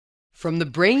From the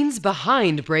brains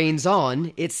behind Brains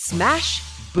On, it's Smash,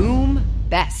 Boom,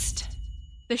 Best.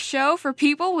 The show for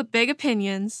people with big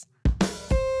opinions.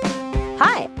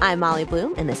 Hi, I'm Molly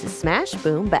Bloom, and this is Smash,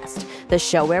 Boom, Best, the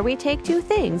show where we take two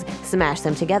things, smash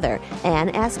them together,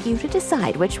 and ask you to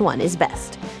decide which one is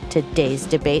best. Today's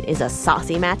debate is a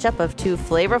saucy matchup of two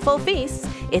flavorful feasts.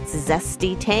 It's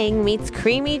zesty tang meets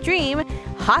creamy dream,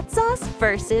 hot sauce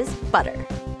versus butter.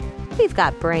 We've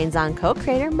got Brains On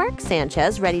co-creator Mark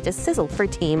Sanchez ready to sizzle for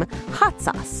team hot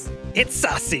sauce. It's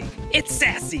saucy, it's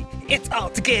sassy, it's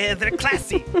altogether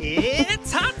classy.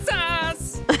 It's hot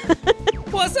sauce!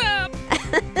 What's up?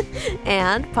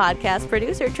 And podcast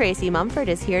producer Tracy Mumford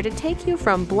is here to take you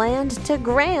from bland to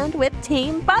grand with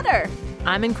Team Butter.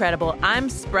 I'm incredible, I'm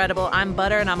spreadable, I'm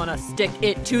butter, and I'm gonna stick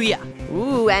it to ya.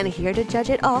 Ooh, and here to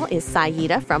judge it all is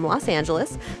Saida from Los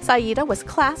Angeles. Saida was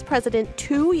class president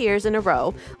 2 years in a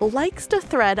row, likes to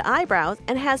thread eyebrows,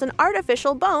 and has an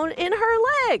artificial bone in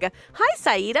her leg. Hi,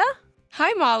 Saida.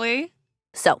 Hi, Molly.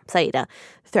 So, Saida,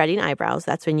 threading eyebrows,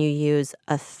 that's when you use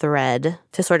a thread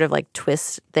to sort of like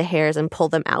twist the hairs and pull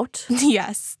them out?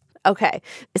 Yes. Okay.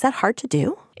 Is that hard to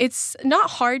do? It's not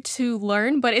hard to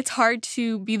learn, but it's hard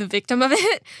to be the victim of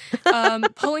it.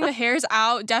 Pulling the hairs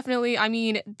out, definitely, I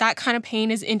mean, that kind of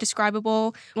pain is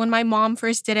indescribable. When my mom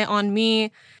first did it on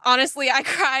me, honestly, I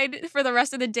cried for the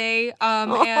rest of the day.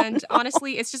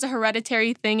 Honestly, it's just a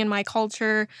hereditary thing in my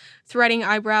culture. Threading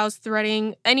eyebrows,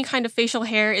 threading any kind of facial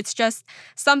hair. It's just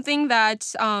something that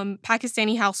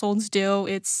Pakistani households do.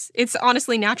 It's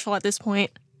honestly natural at this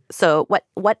point. So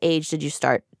what age did you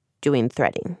start doing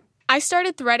threading? I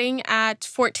started threading at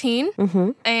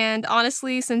 14, and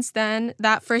honestly, since then,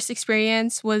 that first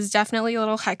experience was definitely a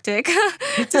little hectic,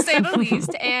 to say the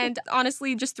least. And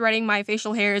honestly, just threading my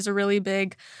facial hair is a really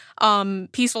big,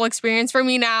 peaceful experience for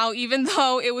me now, even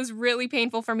though it was really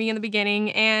painful for me in the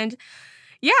beginning. And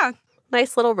yeah.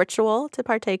 Nice little ritual to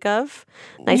partake of.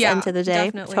 Nice end to the day.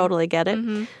 Definitely. Totally get it.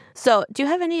 Mm-hmm. So, do you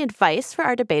have any advice for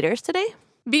our debaters today?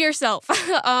 Be yourself.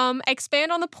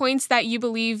 Expand on the points that you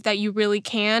believe that you really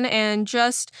can, and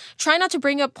just try not to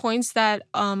bring up points that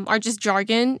are just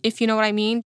jargon, if you know what I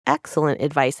mean. Excellent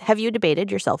advice. Have you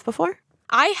debated yourself before?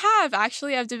 I have,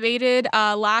 actually. I've debated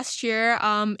last year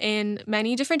in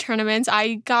many different tournaments.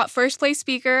 I got first place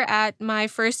speaker at my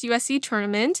first USC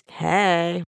tournament.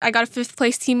 Hey. I got a 5th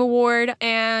place team award,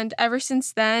 and ever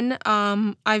since then,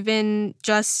 I've been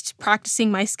just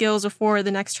practicing my skills before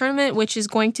the next tournament, which is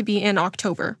going to be in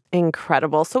October.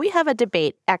 Incredible. So we have a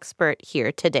debate expert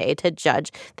here today to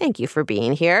judge. Thank you for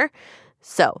being here.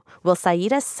 So, will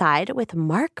Saida side with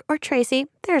Mark or Tracy?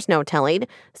 There's no telling.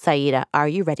 Saida, are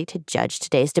you ready to judge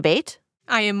today's debate?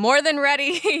 I am more than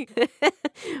ready.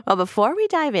 Well, before we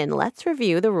dive in, let's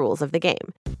review the rules of the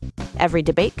game. Every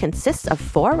debate consists of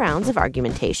 4 rounds of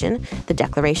argumentation, the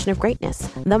declaration of greatness,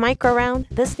 the micro round,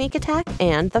 the sneak attack,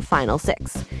 and the final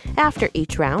 6. After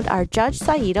each round, our judge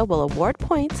Saida will award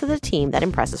points to the team that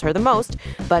impresses her the most,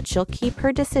 but she'll keep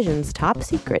her decisions top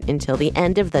secret until the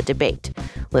end of the debate.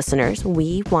 Listeners,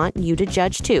 we want you to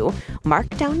judge too. Mark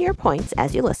down your points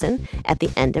as you listen. At the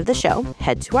end of the show,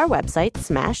 head to our website,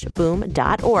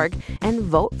 smashboom.org, and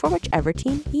vote for whichever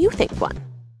team you think won.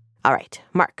 All right,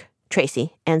 Mark,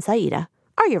 Tracy, and Saida,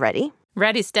 are you ready?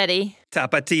 Ready, steady.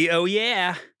 Tapati, oh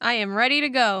yeah. I am ready to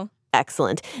go.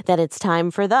 Excellent. Then it's time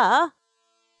for the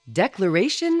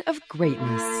Declaration of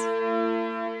Greatness.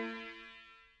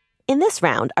 In this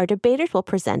round, our debaters will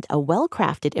present a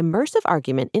well-crafted, immersive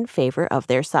argument in favor of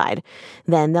their side.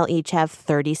 Then they'll each have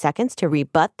 30 seconds to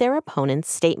rebut their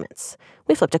opponent's statements.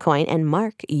 We flipped a coin, and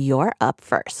Mark, you're up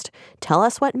first. Tell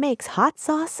us what makes hot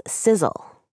sauce sizzle.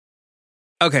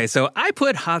 Okay, so I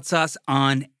put hot sauce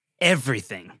on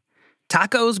everything.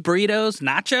 Tacos, burritos,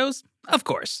 nachos, of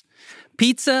course.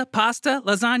 Pizza, pasta,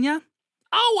 lasagna,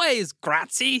 always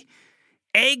grazie.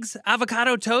 Eggs,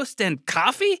 avocado toast, and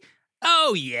coffee?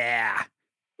 Oh, yeah.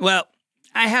 Well,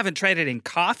 I haven't tried it in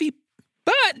coffee,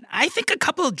 but I think a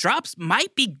couple of drops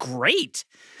might be great.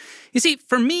 You see,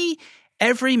 for me,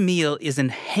 every meal is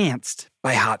enhanced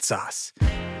by hot sauce.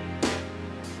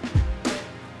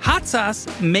 Hot sauce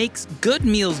makes good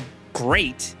meals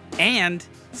great and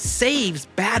saves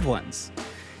bad ones.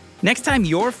 Next time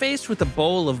you're faced with a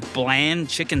bowl of bland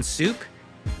chicken soup,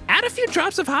 add a few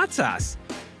drops of hot sauce.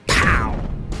 Pow!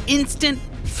 Instant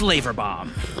flavor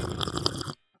bomb.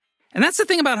 And that's the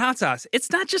thing about hot sauce. It's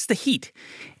not just the heat.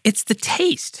 It's the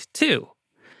taste, too.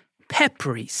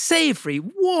 Peppery, savory,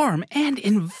 warm, and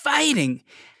inviting.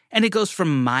 And it goes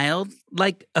from mild,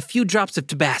 like a few drops of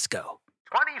Tabasco,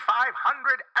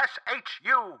 2500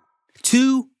 SHU,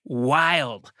 to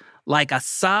wild, like a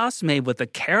sauce made with a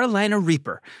Carolina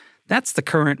Reaper That's the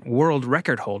current world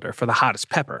record holder for the hottest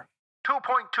pepper.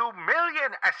 2.2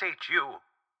 million SHU.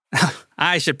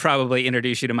 I should probably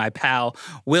introduce you to my pal,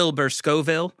 Wilbur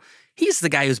Scoville. He's the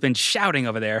guy who's been shouting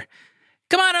over there.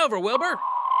 Come on over, Wilbur.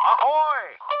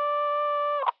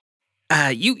 Ahoy!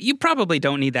 You probably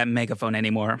don't need that megaphone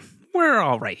anymore. We're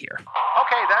all right here.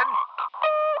 Okay,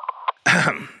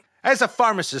 then. As a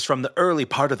pharmacist from the early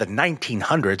part of the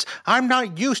 1900s, I'm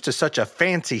not used to such a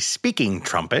fancy speaking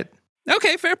trumpet.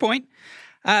 Okay, fair point.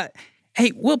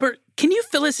 Hey, Wilbur, can you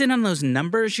fill us in on those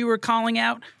numbers you were calling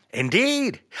out?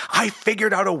 Indeed. I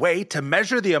figured out a way to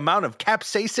measure the amount of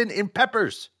capsaicin in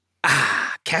peppers.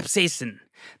 Capsaicin,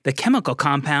 the chemical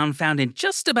compound found in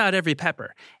just about every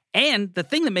pepper, and the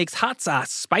thing that makes hot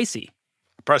sauce spicy.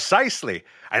 Precisely.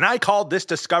 And I called this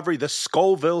discovery the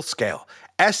Scoville scale.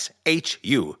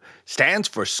 SHU stands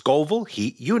for Scoville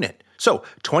Heat Unit. So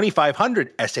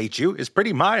 2,500 SHU is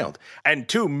pretty mild. And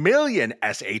 2 million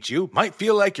SHU might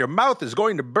feel like your mouth is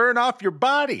going to burn off your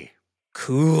body.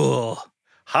 Cool.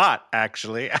 Hot,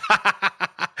 actually.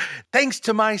 Thanks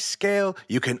to my scale,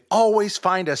 you can always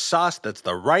find a sauce that's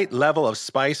the right level of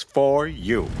spice for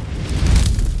you.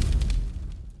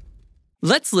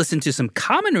 Let's listen to some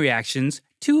common reactions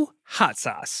to hot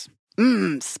sauce.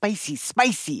 Spicy,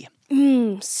 spicy.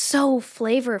 So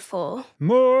flavorful.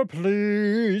 More,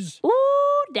 please.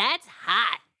 Ooh, that's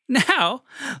hot. Now,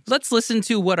 let's listen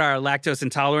to what our lactose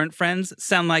intolerant friends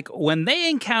sound like when they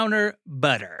encounter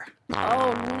butter.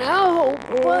 Oh no,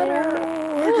 butter.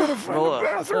 I gotta find a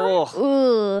bathroom.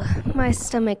 Ugh, my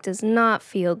stomach does not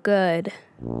feel good.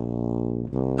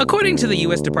 According to the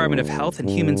U.S. Department of Health and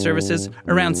Human Services,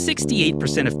 around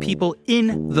 68% of people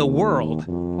in the world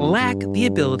lack the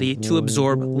ability to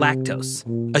absorb lactose,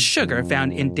 a sugar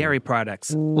found in dairy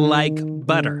products like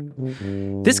butter.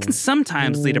 This can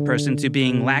sometimes lead a person to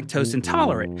being lactose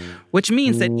intolerant, which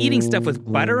means that eating stuff with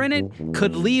butter in it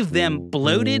could leave them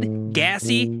bloated,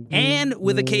 gassy, and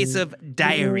with a case of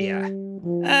diarrhea.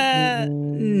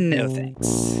 No thanks.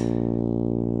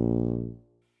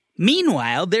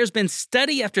 Meanwhile, there's been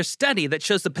study after study that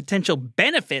shows the potential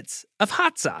benefits of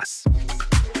hot sauce.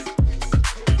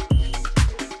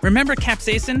 Remember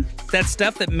capsaicin? That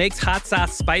stuff that makes hot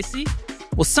sauce spicy?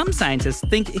 Well, some scientists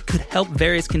think it could help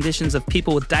various conditions of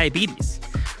people with diabetes.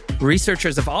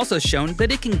 Researchers have also shown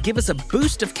that it can give us a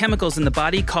boost of chemicals in the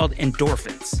body called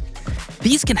endorphins.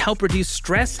 These can help reduce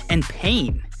stress and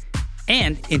pain.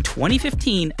 And in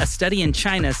 2015, a study in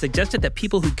China suggested that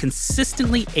people who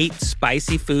consistently ate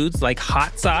spicy foods like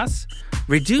hot sauce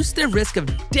reduced their risk of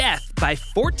death by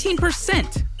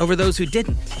 14% over those who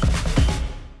didn't.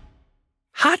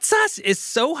 Hot sauce is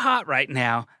so hot right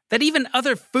now that even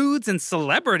other foods and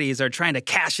celebrities are trying to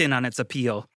cash in on its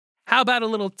appeal. How about a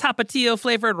little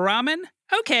tapatio-flavored ramen?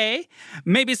 Okay.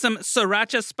 Maybe some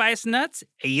sriracha spice nuts?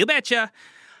 You betcha.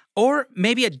 Or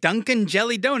maybe a Dunkin'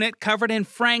 Jelly donut covered in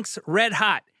Frank's Red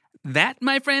Hot. That,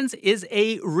 my friends, is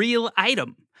a real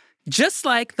item. Just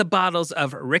like the bottles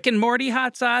of Rick and Morty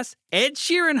hot sauce, Ed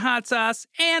Sheeran hot sauce,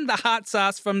 and the hot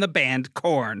sauce from the band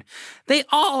Korn. They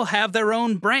all have their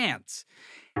own brands.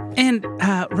 And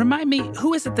remind me,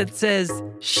 who is it that says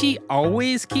she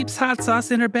always keeps hot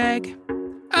sauce in her bag?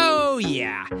 Oh,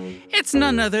 yeah. It's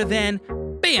none other than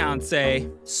Beyonce.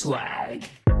 Swag.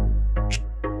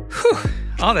 Whew.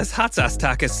 All this hot sauce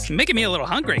talk is making me a little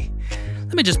hungry.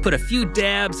 Let me just put a few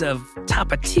dabs of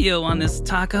tapatio on this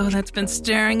taco that's been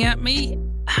staring at me.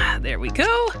 There we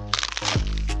go.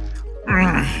 Oh,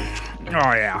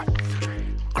 yeah.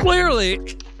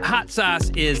 Clearly, hot sauce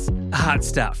is hot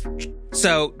stuff.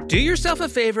 So do yourself a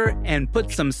favor and put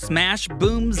some smash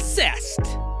boom zest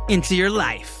into your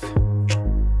life.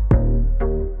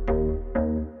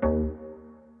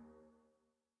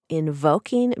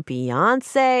 Invoking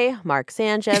Beyonce. Mark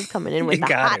Sanchez coming in with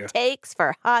the hot takes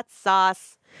for hot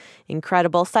sauce.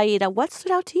 Incredible. Saida, what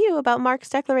stood out to you about Mark's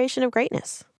declaration of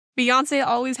greatness? Beyonce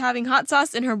always having hot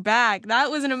sauce in her bag. That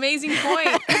was an amazing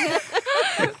point.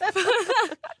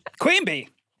 Queen Bee.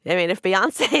 I mean, if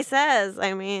Beyonce says,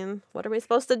 what are we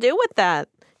supposed to do with that?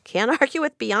 Can't argue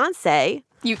with Beyonce.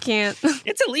 You can't.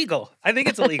 It's illegal. I think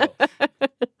it's illegal.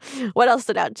 What else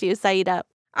stood out to you, Saida?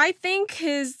 I think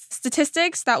his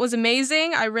statistics, that was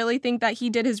amazing. I really think that he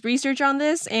did his research on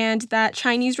this, and that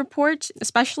Chinese report,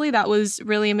 especially, that was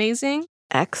really amazing.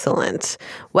 Excellent.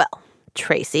 Well,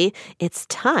 Tracy, it's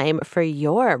time for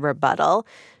your rebuttal.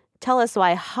 Tell us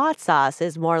why hot sauce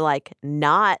is more like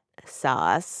not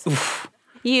sauce. Oof.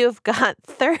 You've got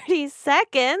 30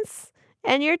 seconds,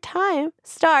 and your time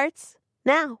starts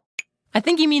now. I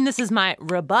think you mean this is my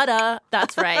rebutta.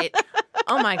 That's right.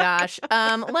 Oh my gosh.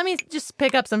 Let me just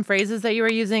pick up some phrases that you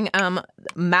were using.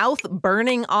 Mouth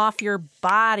burning off your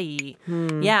body.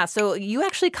 Yeah, so you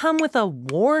actually come with a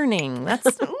warning.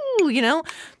 That's,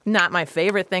 not my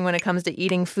favorite thing when it comes to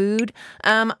eating food.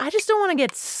 I just don't want to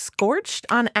get scorched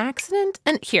on accident.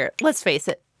 And here, let's face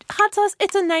it. Hot sauce,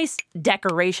 it's a nice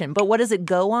decoration, but what does it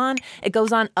go on? It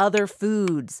goes on other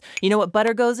foods. You know what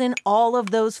butter goes in? All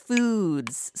of those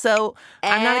foods. So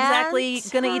I'm not exactly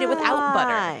going to eat it without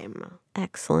butter.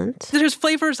 Excellent. There's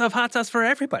flavors of hot sauce for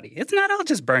everybody. It's not all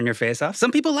just burn your face off.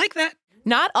 Some people like that.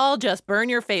 Not all just burn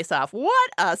your face off.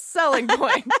 What a selling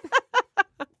point.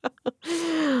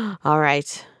 All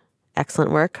right.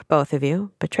 Excellent work, both of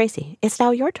you. But Tracy, it's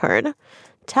now your turn.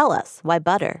 Tell us why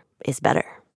butter is better.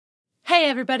 Hey,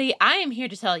 everybody. I am here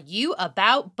to tell you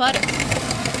about butter.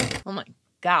 Oh, my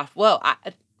gosh. Whoa.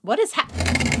 What is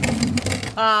happening?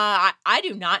 I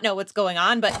do not know what's going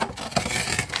on, but...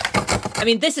 I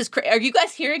mean, this is crazy. Are you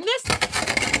guys hearing this?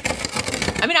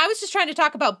 I mean, I was just trying to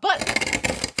talk about butter.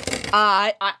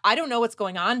 I don't know what's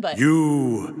going on, but...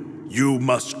 You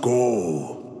must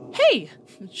go. Hey,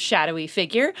 shadowy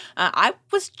figure. I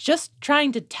was just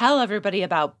trying to tell everybody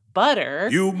about butter.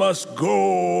 You must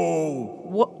go.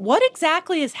 What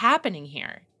exactly is happening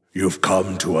here? You've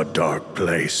come to a dark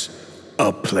place.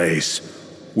 A place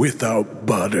without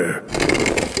butter.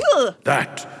 Ugh.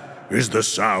 That is the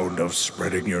sound of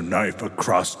spreading your knife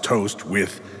across toast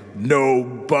with no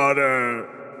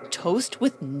butter. Toast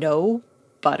with no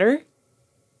butter?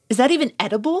 Is that even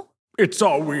edible? It's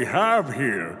all we have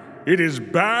here. It is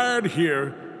bad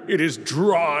here. It is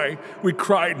dry. We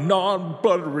cry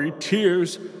non-buttery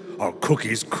tears. Our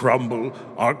cookies crumble.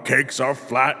 Our cakes are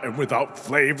flat and without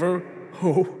flavor.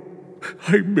 Oh,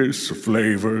 I miss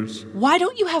flavors. Why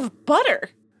don't you have butter?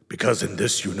 Because in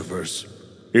this universe,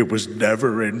 it was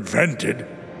never invented.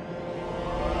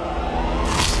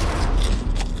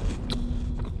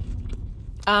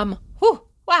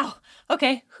 Wow.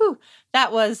 Okay,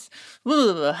 that was,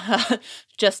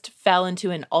 just fell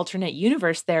into an alternate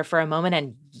universe there for a moment,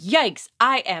 and yikes,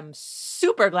 I am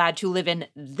super glad to live in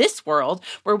this world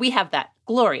where we have that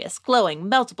glorious, glowing,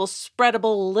 meltable,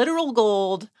 spreadable, literal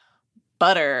gold,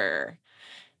 butter.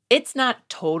 It's not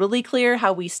totally clear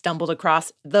how we stumbled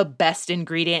across the best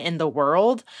ingredient in the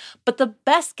world, but the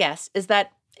best guess is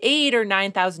that 8,000 or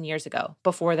 9,000 years ago,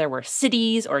 before there were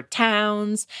cities or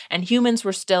towns, and humans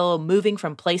were still moving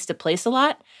from place to place a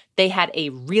lot, they had a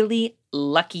really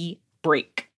lucky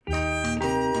break.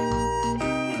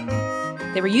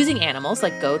 They were using animals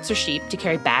like goats or sheep to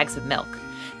carry bags of milk.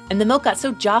 And the milk got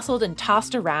so jostled and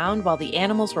tossed around while the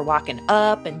animals were walking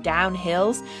up and down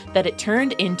hills that it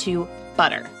turned into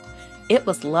butter. It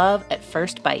was love at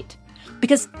first bite.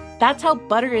 Because that's how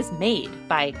butter is made,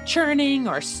 by churning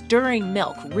or stirring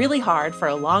milk really hard for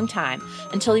a long time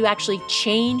until you actually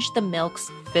change the milk's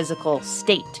physical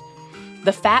state.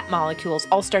 The fat molecules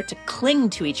all start to cling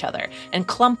to each other and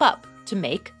clump up to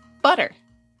make butter.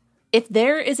 If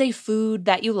there is a food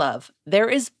that you love, there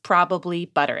is probably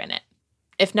butter in it.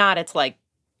 If not, it's like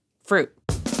fruit.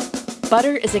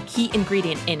 Butter is a key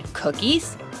ingredient in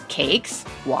cookies, cakes,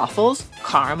 waffles,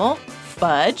 caramel,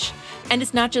 fudge, and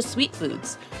it's not just sweet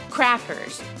foods.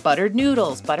 Crackers, buttered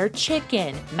noodles, buttered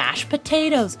chicken, mashed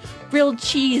potatoes, grilled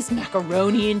cheese,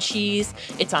 macaroni and cheese.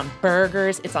 It's on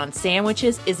burgers, it's on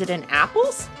sandwiches. Is it in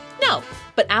apples? No,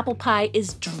 but apple pie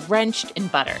is drenched in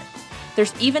butter.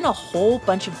 There's even a whole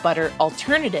bunch of butter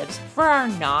alternatives for our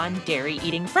non-dairy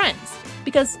eating friends,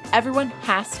 because everyone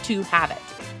has to have it.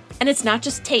 And it's not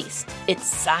just taste, it's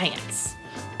science.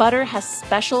 Butter has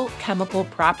special chemical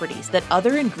properties that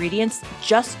other ingredients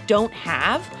just don't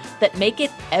have that make it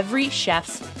every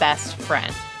chef's best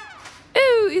friend.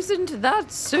 Oh, isn't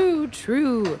that so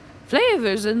true?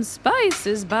 Flavors and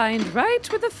spices bind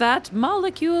right with the fat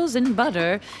molecules in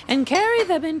butter and carry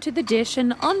them into the dish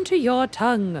and onto your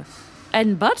tongue.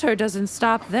 And butter doesn't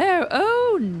stop there.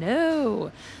 Oh,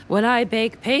 no. When I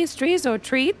bake pastries or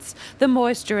treats, the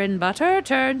moisture in butter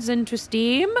turns into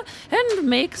steam and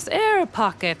makes air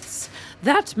pockets.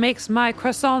 That makes my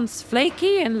croissants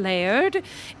flaky and layered,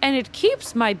 and it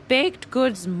keeps my baked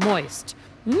goods moist.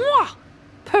 Mwah!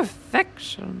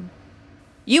 Perfection.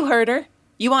 You heard her.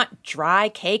 You want dry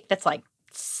cake that's like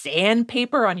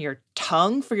sandpaper on your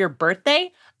tongue for your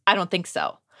birthday? I don't think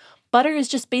so. Butter is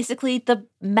just basically the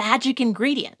magic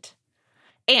ingredient.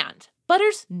 And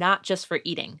butter's not just for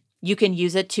eating. You can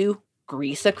use it to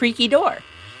grease a creaky door.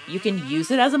 You can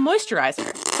use it as a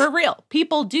moisturizer. For real,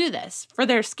 people do this for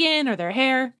their skin or their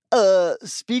hair.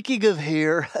 Speaking of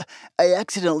hair, I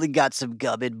accidentally got some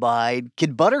gum in mine.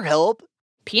 Can butter help?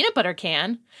 Peanut butter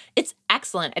can. It's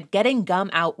excellent at getting gum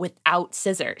out without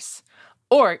scissors.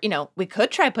 Or, we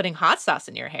could try putting hot sauce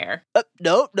in your hair.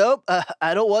 Nope.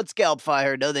 I don't want scalp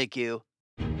fire. No, thank you.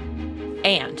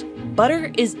 And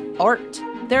butter is art.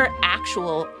 There are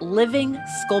actual living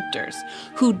sculptors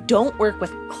who don't work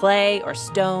with clay or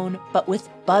stone, but with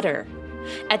butter.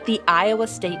 At the Iowa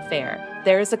State Fair,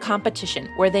 there is a competition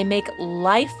where they make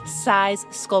life-size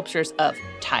sculptures of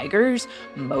tigers,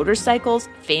 motorcycles,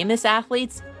 famous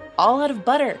athletes, all out of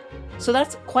butter. So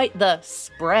that's quite the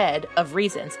spread of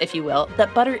reasons, if you will,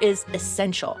 that butter is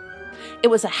essential. It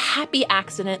was a happy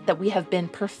accident that we have been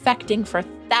perfecting for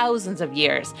thousands of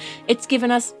years. It's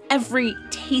given us every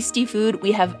tasty food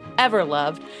we have ever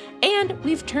loved, and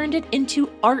we've turned it into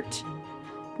art.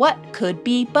 What could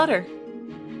be butter?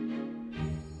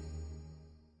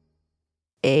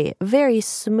 A very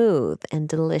smooth and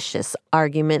delicious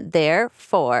argument there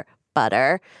for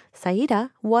butter.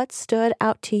 Saida, what stood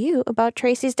out to you about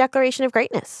Tracy's declaration of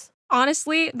greatness?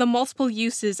 Honestly, the multiple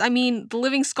uses. I mean, the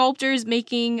living sculptors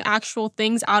making actual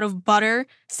things out of butter,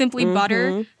 simply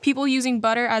butter. People using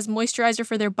butter as moisturizer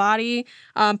for their body.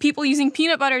 People using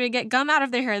peanut butter to get gum out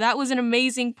of their hair. That was an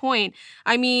amazing point.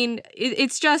 I mean,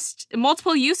 it's just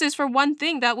multiple uses for one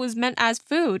thing that was meant as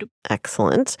food.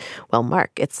 Excellent. Well,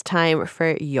 Mark, it's time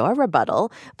for your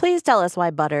rebuttal. Please tell us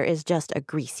why butter is just a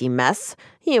greasy mess.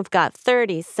 You've got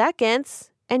 30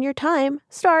 seconds, and your time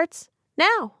starts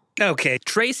now. Okay,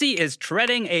 Tracy is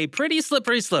treading a pretty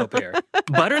slippery slope here.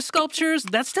 Butter sculptures,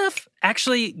 that stuff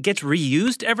actually gets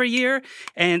reused every year,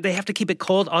 and they have to keep it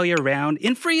cold all year round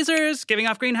in freezers, giving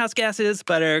off greenhouse gases.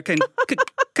 Butter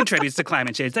contributes to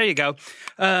climate change. There you go.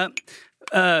 Have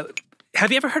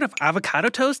you ever heard of avocado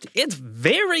toast? It's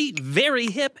very, very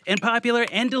hip and popular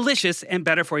and delicious and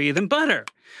better for you than butter.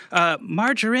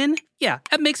 Margarine? Yeah,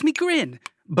 that makes me grin.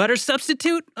 Butter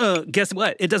substitute? Guess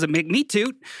what? It doesn't make me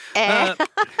toot.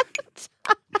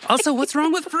 Also, what's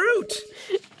wrong with fruit?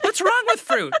 What's wrong with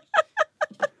fruit?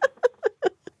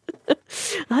 I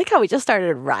like how we just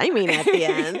started rhyming at the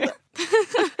end.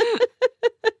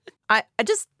 I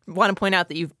just want to point out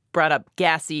that you've brought up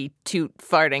gassy toot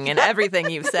farting and everything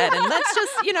you've said. And that's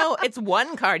just, it's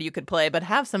one card you could play, but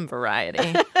have some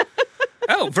variety.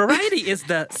 Oh, variety is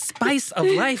the spice of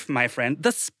life, my friend.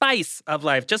 The spice of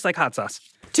life, just like hot sauce.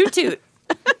 Toot toot.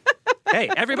 Hey,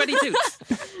 everybody toots.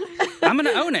 I'm going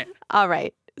to own it. All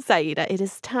right, Saida, it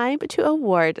is time to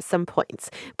award some points.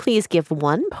 Please give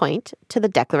 1 point to the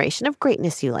declaration of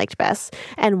greatness you liked best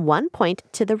and 1 point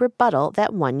to the rebuttal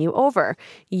that won you over.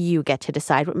 You get to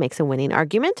decide what makes a winning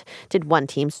argument. Did one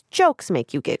team's jokes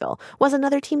make you giggle? Was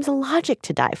another team's logic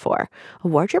to die for?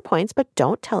 Award your points, but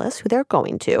don't tell us who they're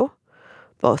going to.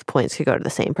 Both points could go to the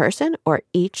same person, or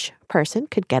each person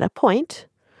could get a point.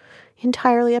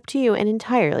 Entirely up to you and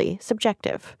entirely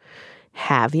subjective.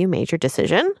 Have you made your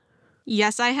decision?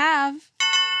 Yes, I have.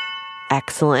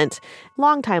 Excellent.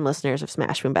 Longtime listeners of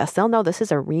Smash Boom Best, they'll know this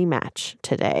is a rematch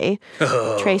today.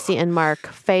 Tracy and Mark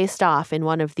faced off in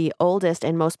one of the oldest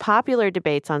and most popular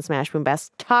debates on Smash Boom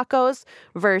Best, tacos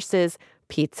versus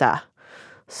pizza.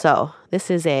 So this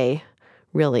is a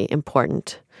really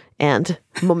important and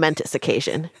momentous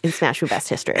occasion in Smash Boom Best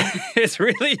history. It's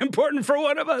really important for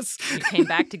one of us. You came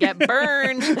back to get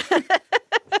burned.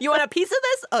 You want a piece of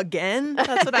this again?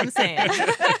 That's what I'm saying.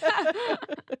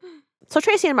 So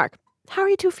Tracy and Mark, how are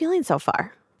you two feeling so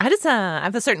far? I just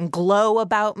have a certain glow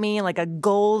about me, like a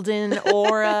golden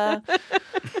aura.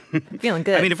 Feeling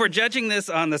good. I mean, if we're judging this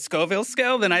on the Scoville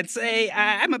scale, then I'd say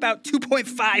I'm about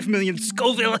 2.5 million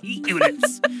Scoville heat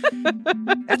units.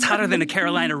 That's hotter than a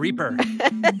Carolina Reaper.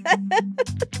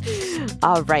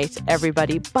 All right,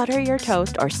 everybody, butter your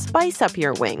toast or spice up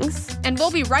your wings. And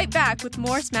we'll be right back with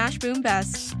more Smash Boom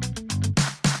Best.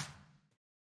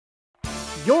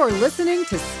 You're listening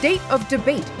to State of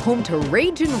Debate, home to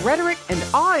rage and rhetoric and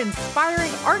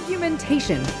awe-inspiring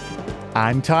argumentation.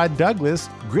 I'm Todd Douglas,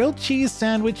 grilled cheese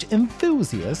sandwich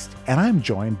enthusiast, and I'm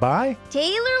joined by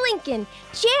Taylor Lincoln,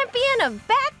 champion of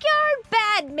backyard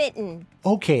badminton.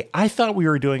 Okay, I thought we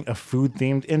were doing a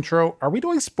food-themed intro. Are we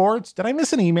doing sports? Did I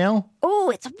miss an email? Oh,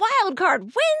 it's Wild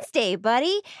Card Wednesday,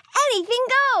 buddy. Anything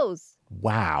goes.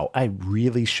 Wow, I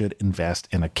really should invest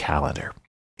in a calendar.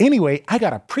 Anyway, I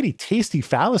got a pretty tasty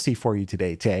fallacy for you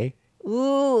today, Tay.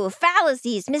 Ooh,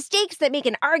 fallacies, mistakes that make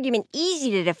an argument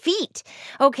easy to defeat.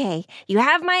 Okay, you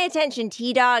have my attention,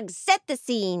 T-Dog. Set the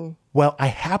scene. Well, I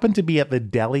happened to be at the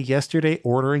deli yesterday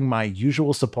ordering my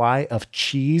usual supply of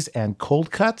cheese and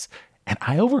cold cuts, and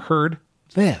I overheard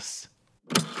this.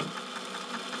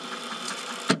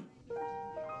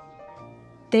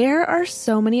 There are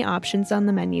so many options on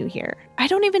the menu here. I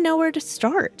don't even know where to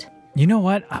start. You know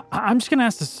what? I'm just going to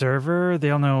ask the server.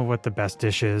 They'll know what the best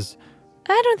dish is.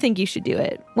 I don't think you should do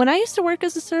it. When I used to work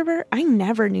as a server, I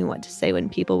never knew what to say when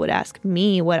people would ask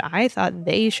me what I thought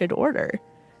they should order.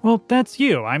 Well, that's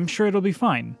you. I'm sure it'll be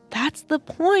fine. That's the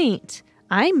point.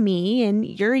 I'm me and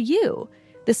you're you.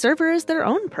 The server is their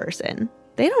own person.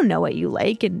 They don't know what you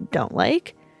like and don't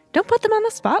like. Don't put them on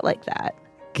the spot like that.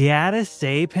 Gotta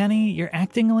say, Penny, you're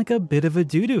acting like a bit of a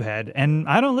doo-doo head, and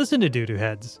I don't listen to doo-doo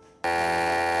heads.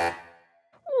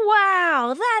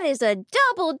 Wow, that is a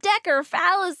double-decker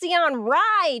fallacy on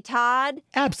rye, Todd.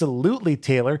 Absolutely,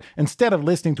 Taylor. Instead of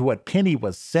listening to what Penny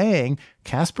was saying,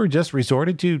 Casper just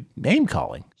resorted to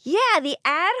name-calling. Yeah, the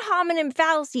ad hominem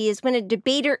fallacy is when a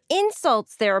debater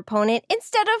insults their opponent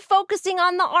instead of focusing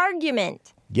on the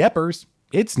argument. Yeppers,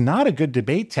 it's not a good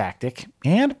debate tactic,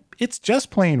 and it's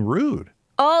just plain rude.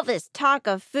 All this talk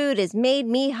of food has made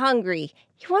me hungry.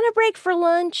 You want a break for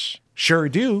lunch? Sure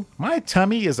do. My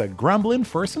tummy is a-grumbling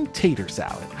for some tater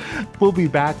salad. We'll be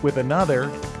back with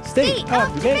another State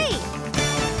of Debate.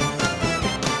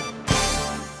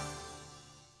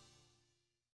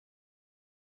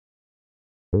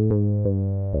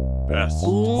 Best.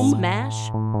 Smash.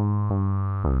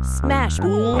 Smash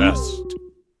Boom. Best.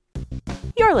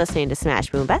 You're listening to Smash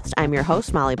Boom Best. I'm your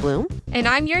host, Molly Bloom. And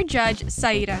I'm your judge,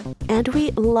 Saida. And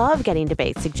we love getting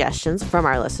debate suggestions from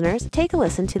our listeners. Take a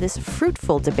listen to this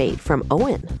fruitful debate from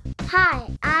Owen. Hi,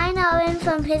 I'm Owen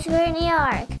from Pittsburgh, New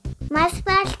York. My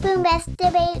Smash Boom Best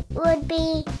debate would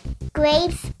be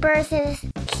grapes versus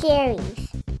cherries.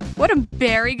 What a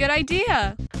very good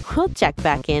idea. We'll check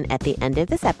back in at the end of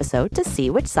this episode to see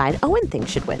which side Owen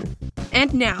thinks should win.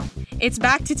 And now, it's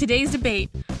back to today's debate,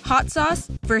 hot sauce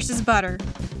versus butter.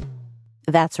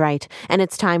 That's right, and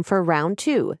it's time for round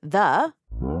 2, the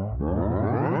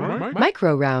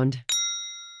Micro Round.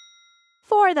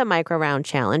 For the Micro Round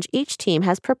Challenge, each team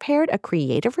has prepared a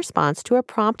creative response to a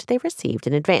prompt they received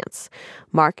in advance.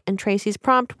 Mark and Tracy's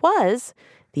prompt was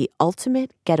the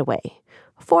ultimate getaway.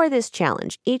 For this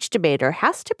challenge, each debater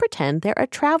has to pretend they're a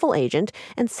travel agent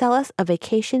and sell us a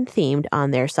vacation themed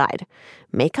on their side.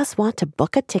 Make us want to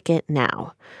book a ticket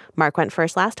now. Mark went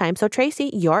first last time, so Tracy,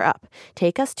 you're up.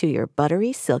 Take us to your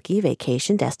buttery, silky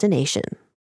vacation destination.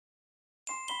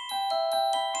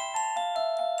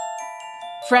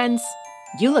 Friends,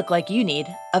 you look like you need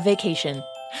a vacation.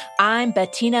 I'm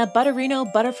Bettina Butterino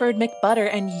Butterford McButter,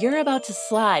 and you're about to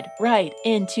slide right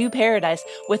into paradise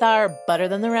with our Butter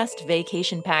Than the Rest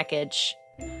vacation package.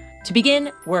 To begin,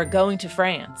 we're going to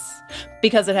France.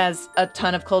 Because it has a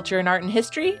ton of culture and art and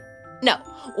history? No,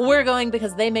 we're going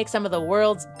because they make some of the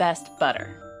world's best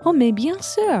butter. Oh, mais bien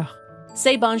sûr.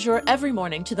 Say bonjour every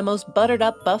morning to the most buttered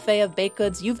up buffet of baked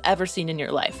goods you've ever seen in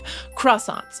your life.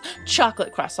 Croissants,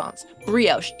 chocolate croissants,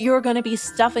 brioche. You're going to be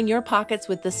stuffing your pockets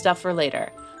with this stuff for later.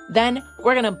 Then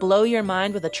we're going to blow your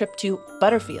mind with a trip to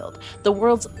Butterfield, the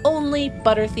world's only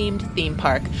butter-themed theme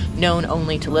park, known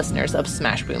only to listeners of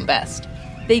Smash Boom Best.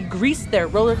 They grease their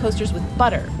roller coasters with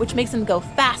butter, which makes them go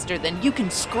faster than you can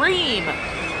scream.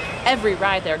 Every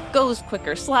ride there goes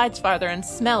quicker, slides farther, and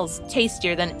smells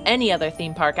tastier than any other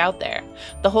theme park out there.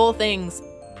 The whole thing's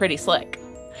pretty slick.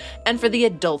 And for the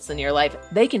adults in your life,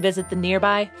 they can visit the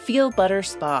nearby Feel Butter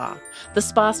Spa. The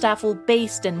spa staff will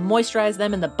baste and moisturize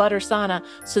them in the butter sauna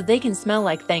so they can smell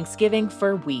like Thanksgiving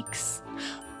for weeks.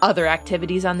 Other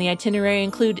activities on the itinerary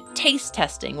include taste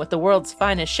testing with the world's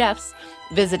finest chefs,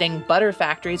 visiting butter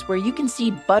factories where you can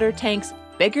see butter tanks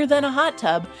bigger than a hot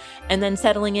tub, and then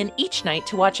settling in each night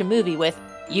to watch a movie with,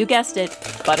 you guessed it,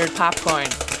 buttered popcorn.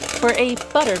 For a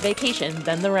butter vacation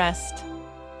than the rest.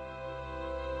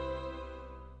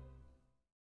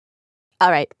 All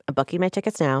right, I'm booking my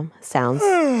tickets now. Sounds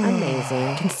amazing.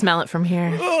 I can smell it from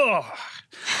here.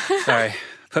 Sorry,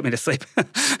 put me to sleep.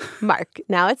 Mark,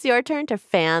 now it's your turn to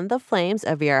fan the flames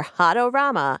of your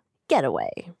Hot-O-Rama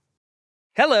getaway.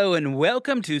 Hello and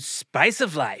welcome to Spice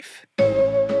of Life.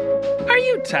 Are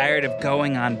you tired of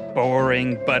going on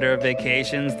boring butter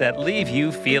vacations that leave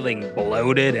you feeling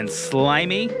bloated and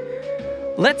slimy?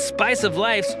 Let Spice of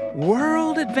Life's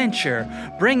World Adventure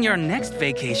bring your next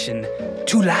vacation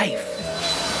to life.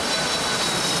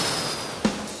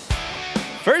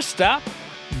 First stop,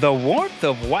 the warmth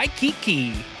of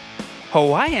Waikiki.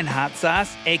 Hawaiian hot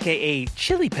sauce, aka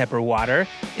chili pepper water,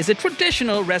 is a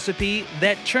traditional recipe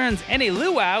that turns any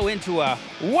luau into a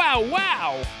wow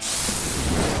wow.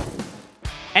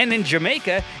 And in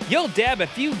Jamaica, you'll dab a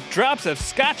few drops of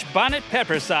Scotch bonnet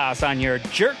pepper sauce on your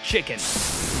jerk chicken.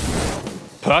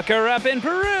 Pucker up in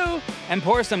Peru and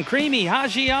pour some creamy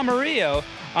haji amarillo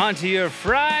onto your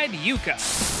fried yuca.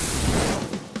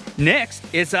 Next,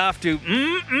 it's off to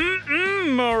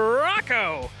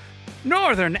Morocco.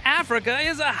 Northern Africa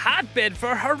is a hotbed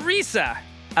for harissa,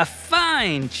 a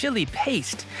fine chili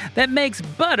paste that makes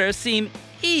butter seem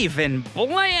even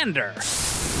blander.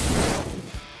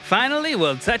 Finally,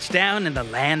 we'll touch down in the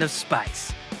land of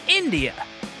spice, India,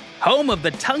 home of the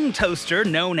tongue toaster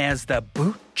known as the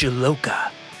Bhut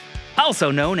Jaloka, also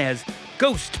known as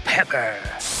ghost pepper.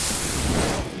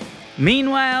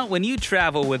 Meanwhile, when you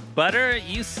travel with butter,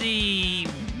 you see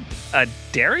a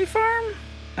dairy farm,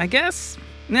 I guess?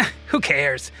 Nah, who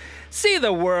cares? See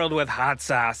the world with hot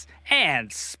sauce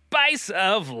and spice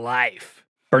of life.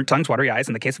 Burnt tongues, watery eyes,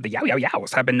 in the case of the yow yow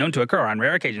yows, have been known to occur on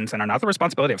rare occasions and are not the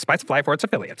responsibility of Spice of Life or its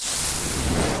affiliates.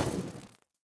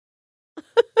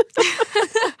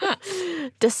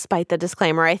 Despite the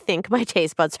disclaimer, I think my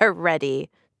taste buds are ready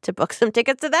to book some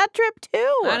tickets to that trip,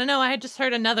 too. I don't know. I had just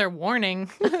heard another warning.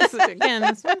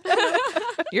 Again,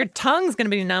 your tongue's going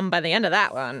to be numb by the end of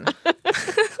that one.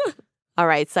 All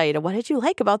right, Saida, what did you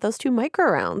like about those 2 micro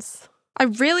rounds? I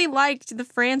really liked the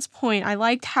France point. I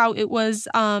liked how it was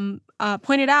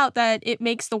pointed out that it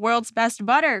makes the world's best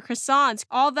butter, croissants,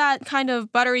 all that kind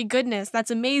of buttery goodness. That's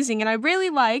amazing. And I really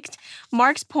liked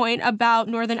Mark's point about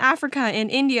Northern Africa and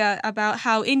India, about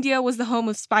how India was the home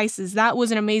of spices. That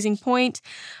was an amazing point.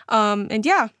 And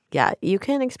yeah. Yeah, you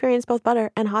can experience both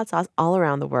butter and hot sauce all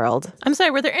around the world. I'm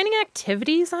sorry, were there any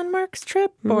activities on Mark's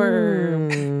trip or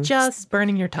just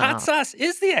burning your tongue? Hot sauce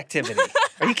is the activity.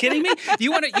 Are you kidding me?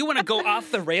 You want to go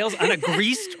off the rails on a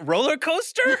greased roller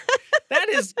coaster? That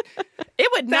is... It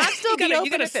would not still be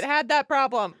open if it had that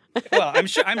problem. Well, I'm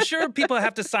sure people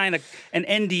have to sign an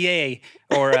NDA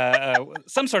or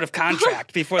some sort of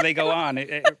contract before they go on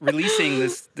releasing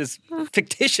this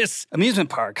fictitious amusement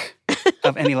park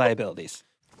of any liabilities.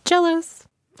 Jealous.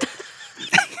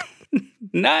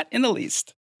 Not in the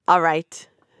least. All right,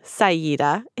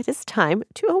 Saida, it is time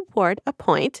to award a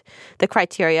point. The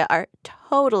criteria are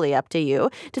totally up to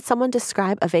you. Did someone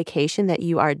describe a vacation that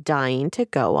you are dying to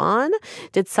go on?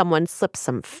 Did someone slip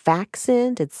some facts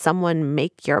in? Did someone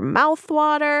make your mouth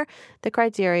water? The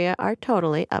criteria are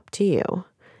totally up to you.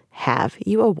 Have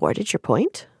you awarded your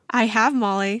point? I have,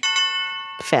 Molly.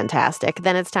 Fantastic.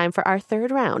 Then it's time for our 3rd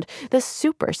round, the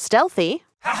super stealthy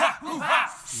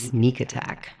Sneak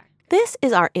attack. This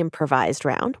is our improvised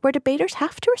round where debaters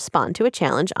have to respond to a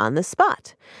challenge on the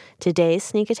spot. Today's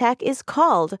sneak attack is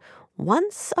called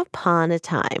Once Upon a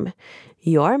Time.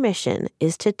 Your mission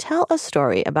is to tell a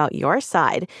story about your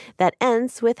side that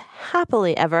ends with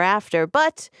happily ever after,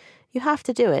 but you have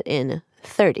to do it in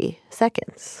 30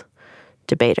 seconds.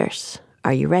 Debaters,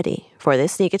 are you ready for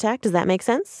this sneak attack? Does that make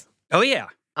sense? Oh, yeah.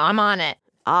 I'm on it.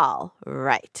 All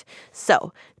right.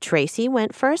 So Tracy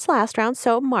went first last round.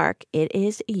 So Mark, it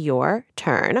is your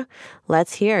turn.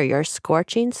 Let's hear your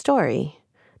scorching story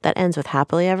that ends with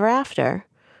happily ever after.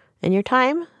 And your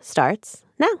time starts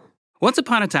now. Once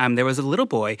upon a time, there was a little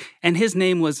boy, and his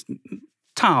name was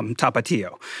Tom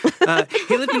Tapatio.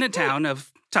 He lived in a town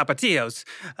of Tapatios,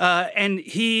 and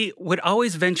he would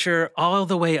always venture all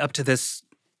the way up to this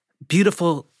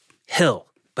beautiful hill.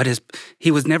 But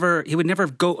he would never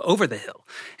go over the hill.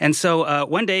 And so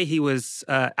one day he was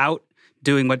out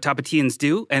doing what Tapatians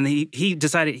do, and he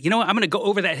decided, you know what, I'm going to go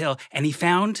over that hill. And he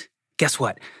found, guess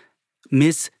what?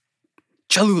 Miss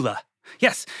Cholula.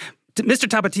 Yes, Mr.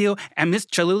 Tapatio and Miss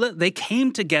Cholula, they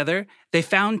came together. They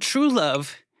found true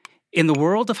love in the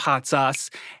world of hot sauce,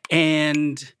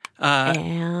 and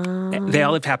they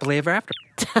all lived happily ever after.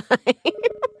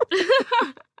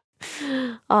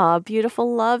 Aw,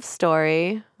 beautiful love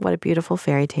story. What a beautiful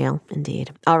fairy tale,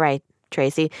 indeed. All right,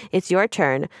 Tracy, it's your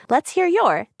turn. Let's hear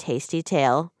your tasty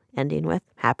tale, ending with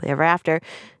happily ever after.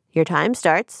 Your time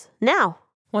starts now.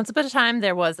 Once upon a time,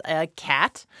 there was a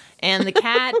cat, and the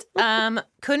cat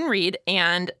couldn't read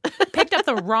and picked up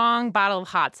the wrong bottle of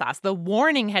hot sauce. The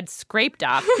warning had scraped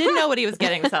off, didn't know what he was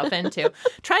getting himself into.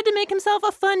 Tried to make himself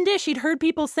a fun dish. He'd heard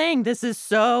people saying, this is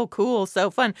so cool, so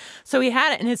fun. So he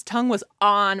had it, and his tongue was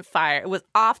on fire. It was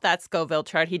off that Scoville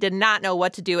chart. He did not know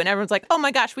what to do, and everyone's like, oh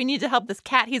my gosh, we need to help this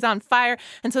cat. He's on fire.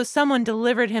 And so someone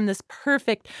delivered him this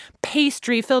perfect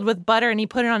pastry filled with butter, and he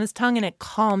put it on his tongue, and it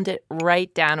calmed it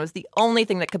right down. It was the only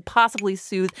thing that could possibly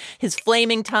soothe his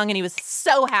flaming tongue, and he was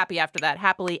so happy after that,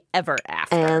 happily ever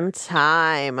after. And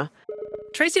time.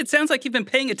 Tracy, it sounds like you've been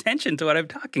paying attention to what I'm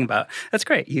talking about. That's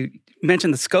great. You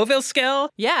mentioned the Scoville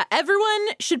scale. Yeah, everyone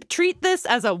should treat this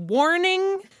as a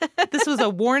warning. This was a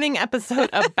warning episode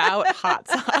about hot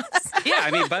sauce. Yeah, I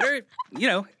mean, butter,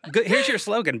 good. Here's your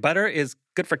slogan. Butter is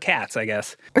good for cats, I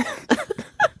guess.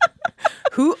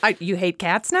 You hate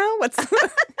cats now? What's...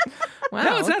 Wow,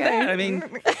 no, it's not that. I mean,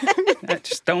 I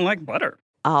just don't like butter.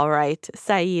 All right,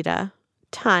 Saida,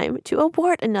 time to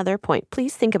award another point.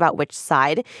 Please think about which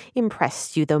side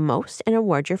impressed you the most and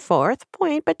award your 4th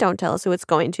point, but don't tell us who it's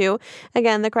going to.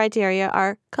 Again, the criteria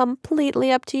are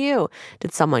completely up to you.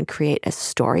 Did someone create a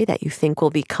story that you think will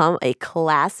become a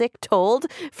classic told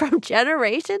from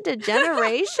generation to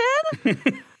generation?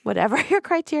 Whatever your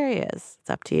criteria is, it's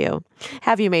up to you.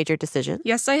 Have you made your decision?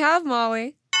 Yes, I have,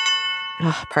 Molly.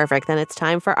 Oh, perfect. Then it's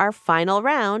time for our final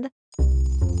round.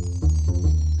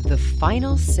 The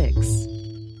final 6.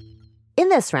 In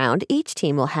this round, each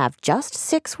team will have just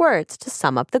 6 words to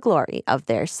sum up the glory of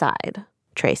their side.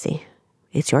 Tracy,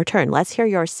 it's your turn. Let's hear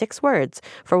your 6 words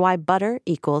for why butter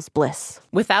equals bliss.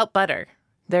 Without butter,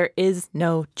 there is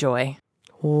no joy.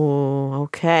 Oh,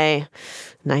 okay.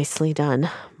 Nicely done.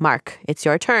 Mark, it's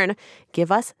your turn.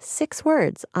 Give us 6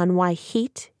 words on why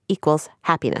heat equals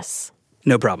happiness.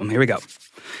 No problem. Here we go.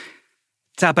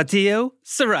 Tapatio,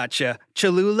 sriracha,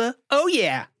 Cholula. Oh,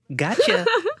 yeah. Gotcha.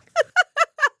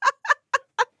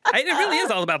 It really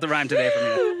is all about the rhyme today for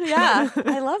me. Yeah,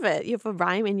 I love it. You have a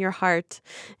rhyme in your heart.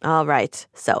 All right.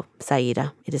 So,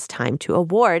 Saida, it is time to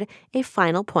award a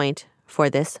final point for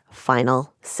this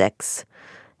final 6.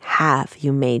 Have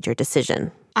you made your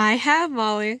decision? I have,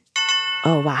 Molly.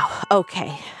 Oh, wow.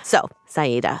 Okay. So,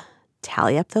 Saida,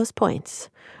 tally up those points.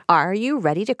 Are you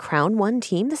ready to crown one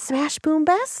team the Smash Boom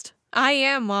Best? I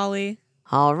am, Molly.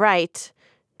 All right.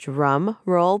 Drum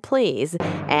roll, please.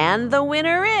 And the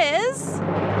winner is...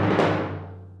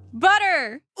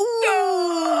 Butter! Ooh!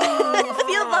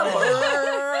 Feel the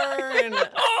burn!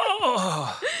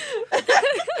 Oh!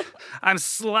 I'm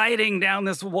sliding down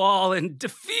this wall in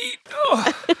defeat.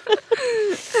 Oh.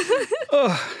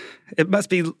 Oh. It must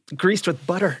be greased with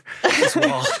butter, this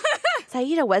wall.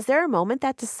 Saida, was there a moment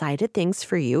that decided things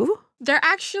for you? There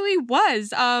actually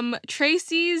was.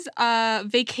 Tracy's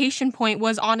vacation point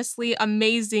was honestly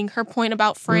amazing. Her point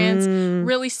about France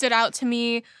really stood out to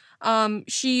me.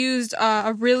 She used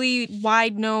a really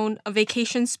wide-known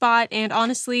vacation spot, and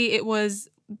honestly, it was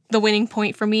the winning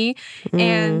point for me.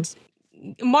 And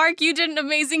Mark, you did an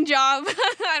amazing job.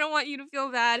 I don't want you to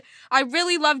feel bad. I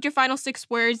really loved your final 6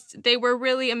 words. They were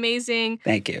really amazing.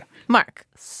 Thank you. Mark,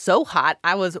 so hot.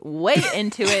 I was way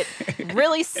into it.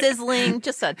 Really sizzling.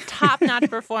 Just a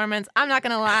top-notch performance. I'm not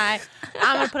going to lie.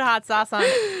 I'm going to put hot sauce on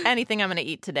anything I'm going to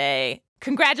eat today.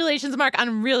 Congratulations, Mark,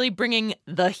 on really bringing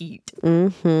the heat.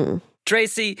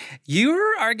 Tracy,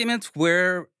 your arguments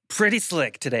were pretty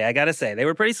slick today, I got to say. They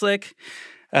were pretty slick.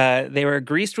 They were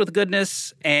greased with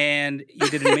goodness, and you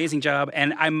did an amazing job.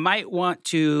 And I might want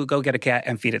to go get a cat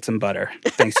and feed it some butter,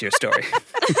 thanks to your story.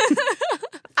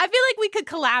 I feel like we could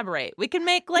collaborate. We could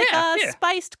make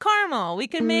spiced caramel. We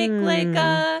could make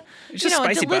a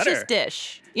delicious butter.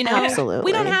 dish. Absolutely.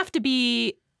 We don't have to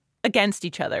be against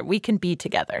each other. We can be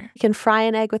together. You can fry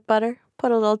an egg with butter,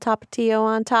 put a little tapatio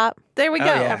on top. There we go.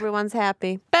 Yeah. Everyone's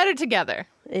happy. Better together.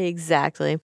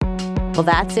 Exactly. Well,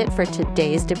 that's it for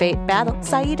today's debate battle.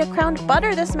 Saida crowned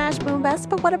butter the Smash Boom Best,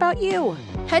 but what about you?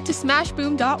 Head to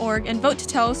smashboom.org and vote to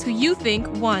tell us who you think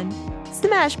won.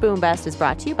 Smash Boom Best is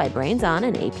brought to you by Brains On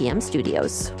and APM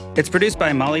Studios. It's produced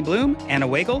by Molly Bloom, Anna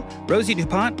Wagle, Rosie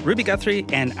DuPont, Ruby Guthrie,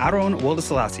 and Aaron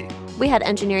Woldeselassie. We had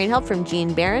engineering help from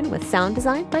Jean Barron with sound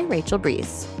design by Rachel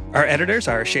Breeze. Our editors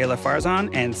are Shayla Farzan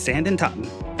and Sandon Totten.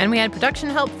 And we had production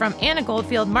help from Anna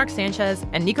Goldfield, Mark Sanchez,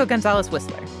 and Nico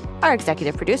Gonzalez-Whistler. Our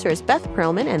executive producer is Beth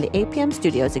Perlman, and the APM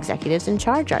Studios executives in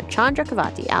charge are Chandra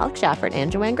Kavati, Alex Shafford,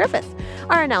 and Joanne Griffith.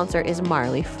 Our announcer is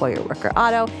Marley Feuerwerker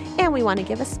Otto, and we want to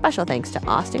give a special thanks to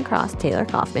Austin Cross, Taylor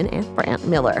Kaufman, and Brant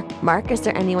Miller. Mark, is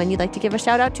there anyone you'd like to give a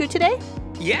shout out to today?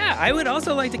 Yeah, I would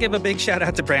also like to give a big shout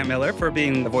out to Brant Miller for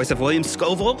being the voice of William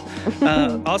Scoville.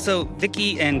 Also,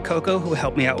 Vicky and Coco, who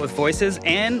helped me out with voices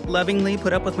and lovingly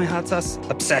put up with my hot sauce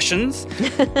obsessions.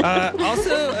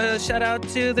 Also, a shout out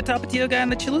to the Tapatio guy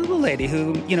and the Cholula lady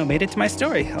who, made it to my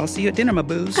story. I'll see you at dinner, my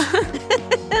booze.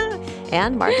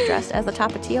 And Mark dressed as a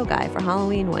Tapatio guy for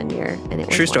Halloween one year, and it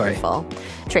was True story. wonderful.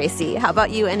 Tracy, how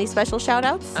about you? Any special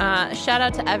shout-outs? Shout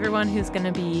out to everyone who's going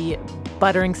to be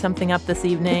buttering something up this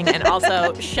evening, and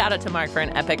also shout out to Mark for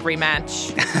an epic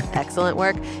rematch. Excellent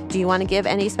work. Do you want to give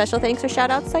any special thanks or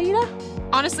shout-outs, Saida?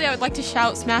 Honestly, I would like to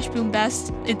shout Smash Boom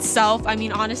Best itself. I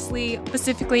mean, honestly,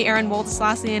 specifically Aaron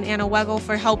Woldeselassie and Anna Wegel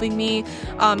for helping me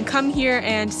come here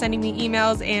and sending me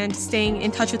emails and staying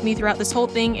in touch with me throughout this whole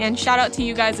thing. And shout out to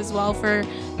you guys as well for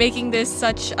making this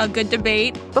such a good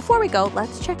debate. Before we go,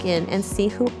 let's check in and see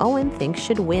who Owen thinks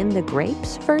should win the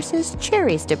grapes versus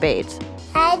cherries debate.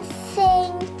 I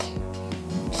think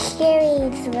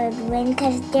cherries would win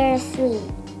because they're sweet.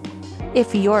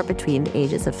 If you're between the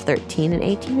ages of 13 and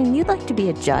 18 and you'd like to be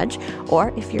a judge,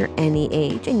 or if you're any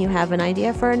age and you have an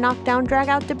idea for a knockdown,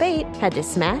 drag-out debate, head to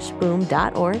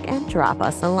smashboom.org and drop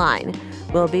us a line.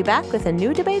 We'll be back with a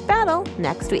new debate battle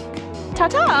next week.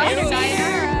 Ta-ta!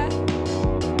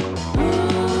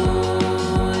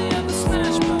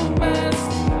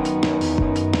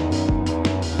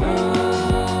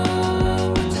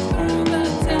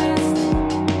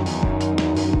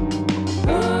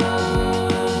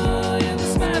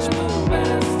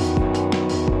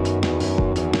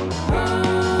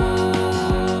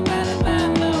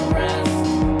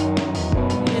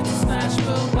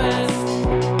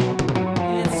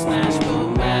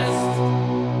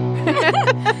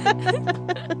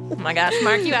 Oh my gosh,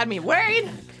 Mark, you had me worried.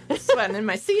 Sweating in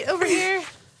my seat over here.